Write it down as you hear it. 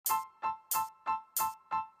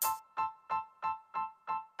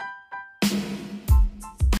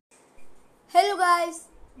Hello guys,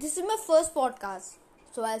 this is my first podcast.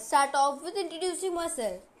 So I'll start off with introducing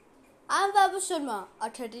myself. I'm Babu Sharma,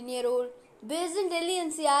 a 13-year-old based in Delhi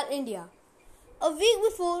NCR, India. A week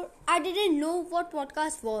before, I didn't know what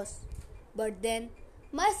podcast was. But then,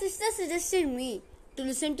 my sister suggested me to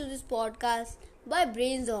listen to this podcast by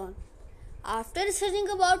Brains On. After researching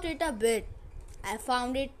about it a bit, I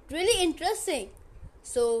found it really interesting.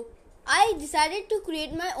 So, I decided to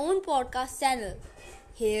create my own podcast channel.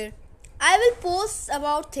 Here, I will post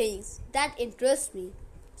about things that interest me.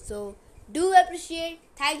 So, do appreciate.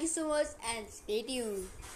 Thank you so much and stay tuned.